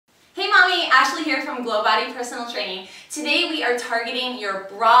Ashley here from GlowBody Personal Training. Today we are targeting your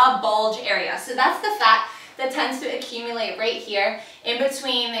bra bulge area. So that's the fat that tends to accumulate right here in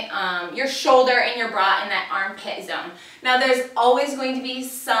between your shoulder and your bra in that armpit zone. Now there's always going to be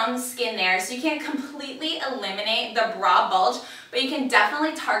some skin there, so you can't completely eliminate the bra bulge, but you can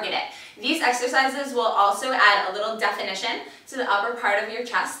definitely target it. These exercises will also add a little definition to the upper part of your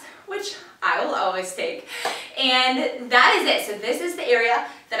chest, which I will always take. And that is it. So this is the area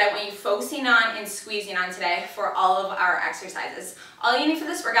that I want you focusing on and squeezing on today for all of our exercises. All you need for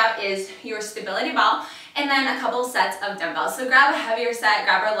this workout is your stability ball and then a couple sets of dumbbells. So grab a heavier set,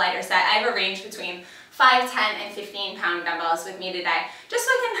 grab a lighter set. I have a range between 5, 10, and 15-pound dumbbells with me today, just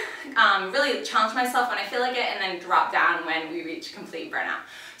so I can really challenge myself when I feel like it and then drop down when we reach complete burnout.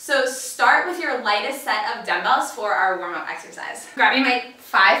 So start with your lightest set of dumbbells for our warm-up exercise. Grabbing my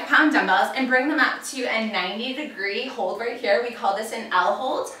 5-pound dumbbells and bring them up to a 90-degree hold right here. We call this an L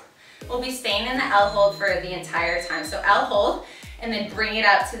hold. We'll be staying in the L hold for the entire time. So L hold, and then bring it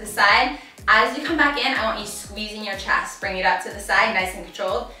out to the side. As you come back in, I want you squeezing your chest. Bring it up to the side, nice and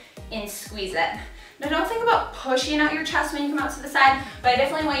controlled, and squeeze it. Now don't think about pushing out your chest when you come out to the side, but I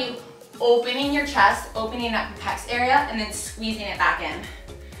definitely want you opening your chest, opening up the pecs area, and then squeezing it back in.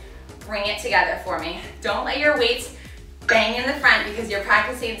 Bring it together for me. Don't let your weights bang in the front because you're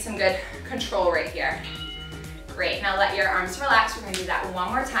practicing some good control right here. Great, now let your arms relax. We're gonna do that one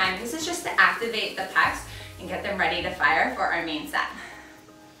more time. This is just to activate the pecs and get them ready to fire for our main set.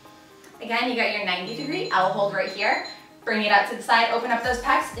 Again, you got your 90-degree L hold right here. Bring it up to the side, open up those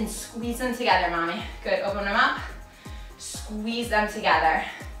pecs and squeeze them together, mommy. Good, open them up, squeeze them together.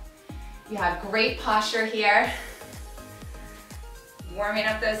 You have great posture here. Warming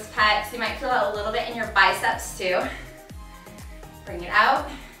up those pecs. You might feel it a little bit in your biceps too. Bring it out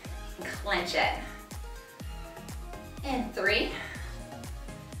and clench it. And 3,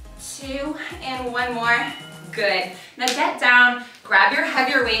 2, and 1 more. Good. Now get down, grab your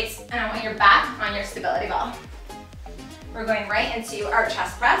heavier weights, and I want your back on your stability ball. We're going right into our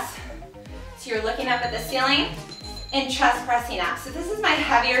chest press. So you're looking up at the ceiling and chest pressing up. So this is my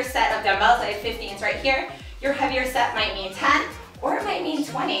heavier set of dumbbells. I have 15s right here. Your heavier set might mean 10, or it might mean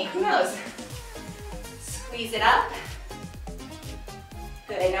 20, who knows? Squeeze it up.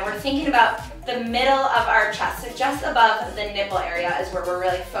 Good, now we're thinking about the middle of our chest, so just above the nipple area is where we're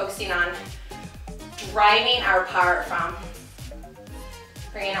really focusing on driving our power from.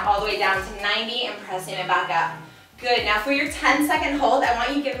 Bringing it all the way down to 90 and pressing it back up. Good, now for your 10-second hold, I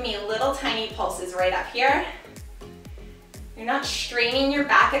want you giving me little tiny pulses right up here. You're not straining your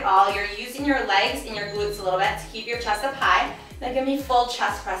back at all, you're using your legs and your glutes a little bit to keep your chest up high. Now give me full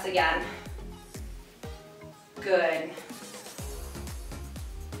chest press again. Good.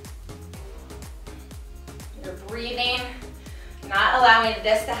 You're breathing, not allowing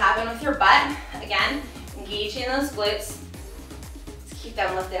this to happen with your butt. Again, engaging those glutes. Let's keep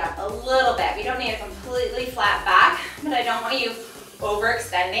them lifted up a little bit. We don't need a completely flat back, but I don't want you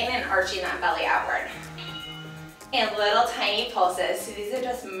overextending and arching that belly outward. And little tiny pulses. So these are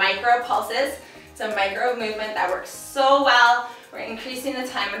just micro pulses. It's a micro movement that works so well. We're increasing the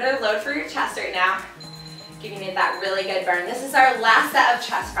time under load for your chest right now, giving you that really good burn. This is our last set of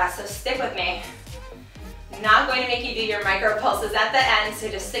chest press, so stick with me. Not going to make you do your micro pulses at the end, so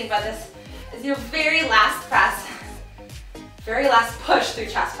just think about this as your very last press, very last push through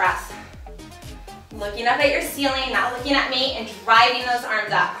chest press. Looking up at your ceiling, not looking at me, and driving those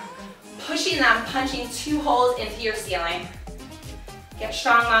arms up. Pushing them, punching 2 holes into your ceiling. Get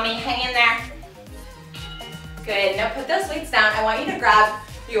strong, mommy, hang in there. Good, now put those weights down. I want you to grab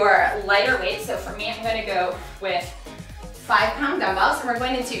your lighter weight. So for me, I'm gonna go with 5-pound dumbbells, and we're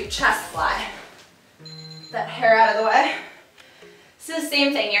going into chest fly. That hair out of the way. So the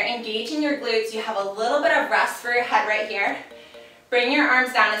same thing, you're engaging your glutes. You have a little bit of rest for your head right here. Bring your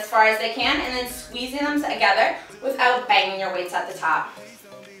arms down as far as they can, and then squeezing them together without banging your weights at the top.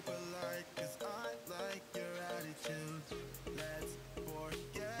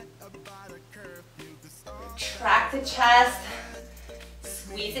 Track the chest,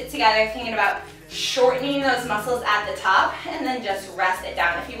 squeeze it together, thinking about shortening those muscles at the top, and then just rest it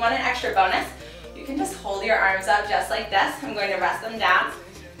down. If you want an extra bonus, you can just hold your arms up just like this. I'm going to rest them down.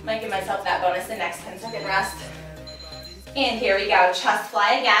 I might give myself that bonus the next 10-second rest. And here we go, chest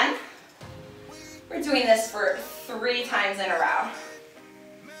fly again. We're doing this for 3 times in a row.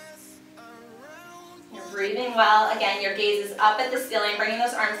 You're breathing well. Again, your gaze is up at the ceiling, bringing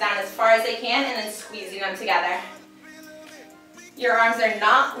those arms down as far as they can and then squeezing them together. Your arms are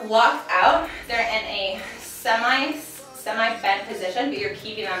not locked out. They're in a semi-bent position, but you're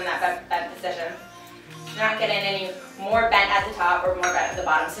keeping them in that bent position. You're not getting any more bent at the top or more bent at the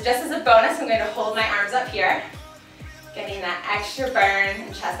bottom. So just as a bonus, I'm going to hold my arms up here, getting that extra burn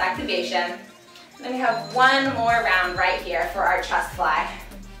and chest activation. Then we have one more round right here for our chest fly.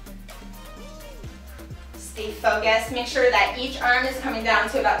 Stay focused. Make sure that each arm is coming down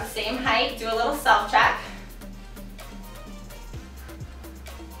to about the same height. Do a little self-check.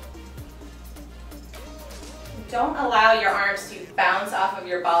 Don't allow your arms to bounce off of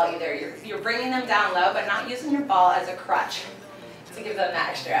your ball either. You're bringing them down low, but not using your ball as a crutch to give them that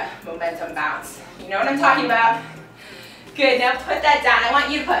extra momentum bounce. You know what I'm talking about? Good, now put that down. I want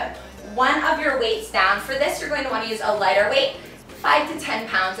you to put one of your weights down. For this, you're going to want to use a lighter weight. 5 to 10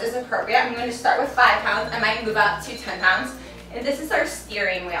 pounds is appropriate. I'm going to start with 5 pounds. I might move up to 10 pounds. And this is our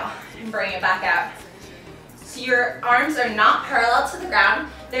steering wheel. And bring it back out. So your arms are not parallel to the ground.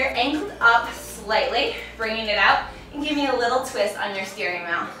 They're angled up slightly, bringing it out, and give me a little twist on your steering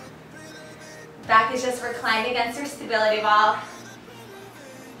wheel. Back is just reclined against your stability ball.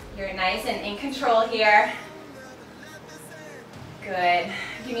 You're nice and in control here. Good.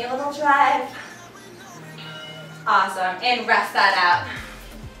 Give me a little drive. Awesome. And rest that out.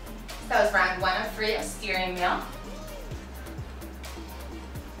 That was round 1 of 3 of steering wheel.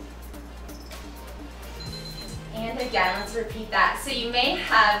 And again, let's repeat that. So you may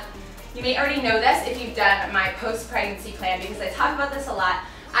already know this if you've done my post-pregnancy plan, because I talk about this a lot.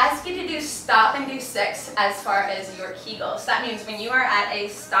 I ask you to do stop and do 6 as far as your Kegels. That means when you are at a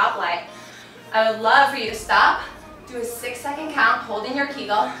stoplight, I would love for you to stop, do a 6-second count, holding your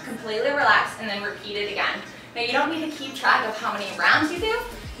Kegel, completely relax, and then repeat it again. Now you don't need to keep track of how many rounds you do.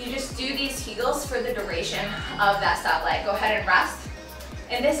 You just do these Kegels for the duration of that stoplight. Go ahead and rest.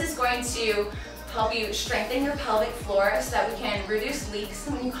 And this is going to help you strengthen your pelvic floor so that we can reduce leaks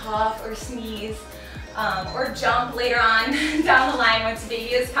when you cough or sneeze or jump later on down the line once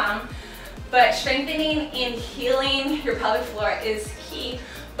baby has come. But strengthening and healing your pelvic floor is key,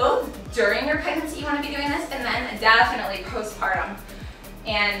 both during your pregnancy, you want to be doing this, and then definitely postpartum.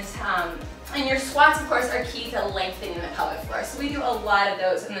 And your squats, of course, are key to lengthening the pelvic floor. So we do a lot of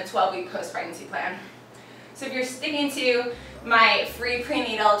those in the 12-week post-pregnancy plan. So if you're sticking to my free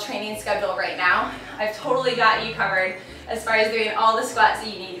prenatal training schedule right now, I've totally got you covered as far as doing all the squats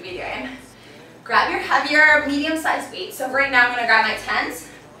that you need to be doing. Grab your heavier, medium-sized weight. So right now I'm going to grab my 10s.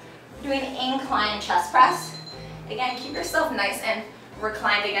 We're doing incline chest press. Again, keep yourself nice and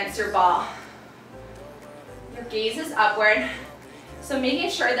reclined against your ball. Your gaze is upward. So making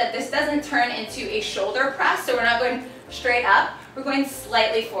sure that this doesn't turn into a shoulder press, so we're not going straight up, we're going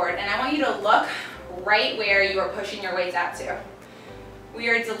slightly forward. And I want you to look right where you are pushing your weights out to. We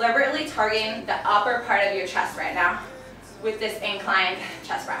are deliberately targeting the upper part of your chest right now with this inclined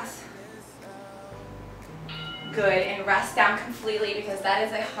chest press. Good, and rest down completely because that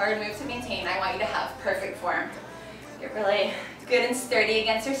is a hard move to maintain. I want you to have perfect form. Get really good and sturdy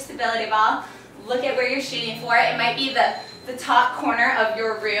against your stability ball. Look at where you're shooting for. It might be the top corner of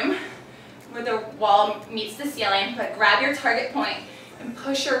your room where the wall meets the ceiling, but grab your target point and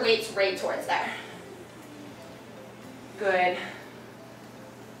push your weights right towards there. Good.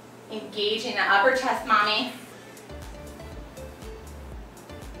 Engaging the upper chest, mommy.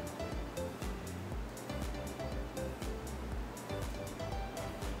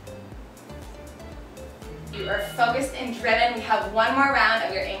 You are focused and driven. We have one more round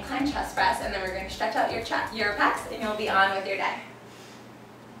of your incline chest press, and then we're going to stretch out your pecs, and you'll be on with your day.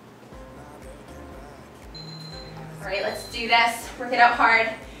 All right, let's do this. Work it out hard.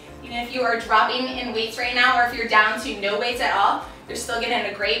 Even if you are dropping in weights right now, or if you're down to no weights at all, you're still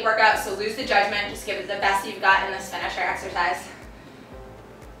getting a great workout, so lose the judgment. Just give it the best you've got in this finisher exercise.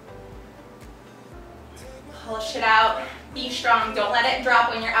 Push it out. Be strong. Don't let it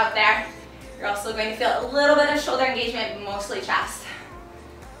drop when you're out there. You're also going to feel a little bit of shoulder engagement, mostly chest.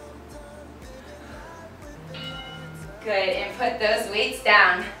 Good, and put those weights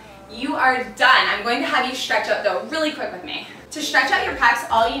down. You are done. I'm going to have you stretch out though really quick with me. To stretch out your pecs,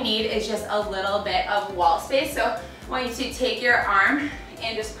 all you need is just a little bit of wall space. So I want you to take your arm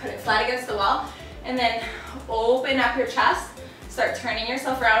and just put it flat against the wall, and then open up your chest. Start turning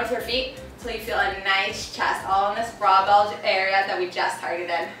yourself around with your feet until you feel a nice chest, all in this broad bulge area that we just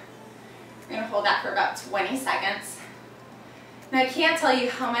targeted. We're going to hold that for about 20 seconds. Now I can't tell you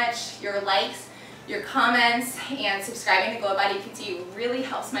how much your likes, your comments, and subscribing to GlowBodyPT really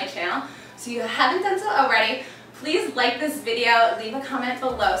helps my channel. So if you haven't done so already, please like this video, leave a comment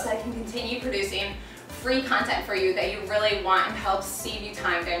below so I can continue producing free content for you that you really want and helps save you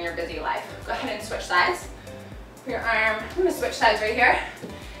time during your busy life. Go ahead and switch sides. For your arm, I'm going to switch sides right here.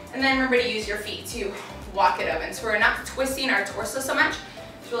 And then remember to use your feet to walk it open. So we're not twisting our torso so much.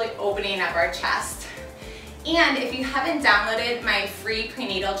 Really opening up our chest. And if you haven't downloaded my free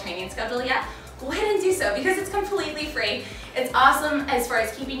prenatal training schedule yet, go ahead and do so because it's completely free. It's awesome as far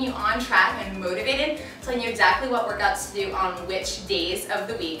as keeping you on track and motivated, telling you exactly what workouts to do on which days of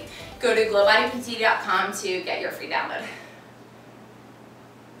the week. Go to GlowBodyPT.com to get your free download.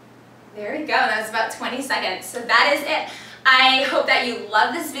 There we go, that was about 20 seconds. So that is it. I hope that you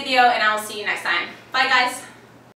love this video and I will see you next time. Bye guys.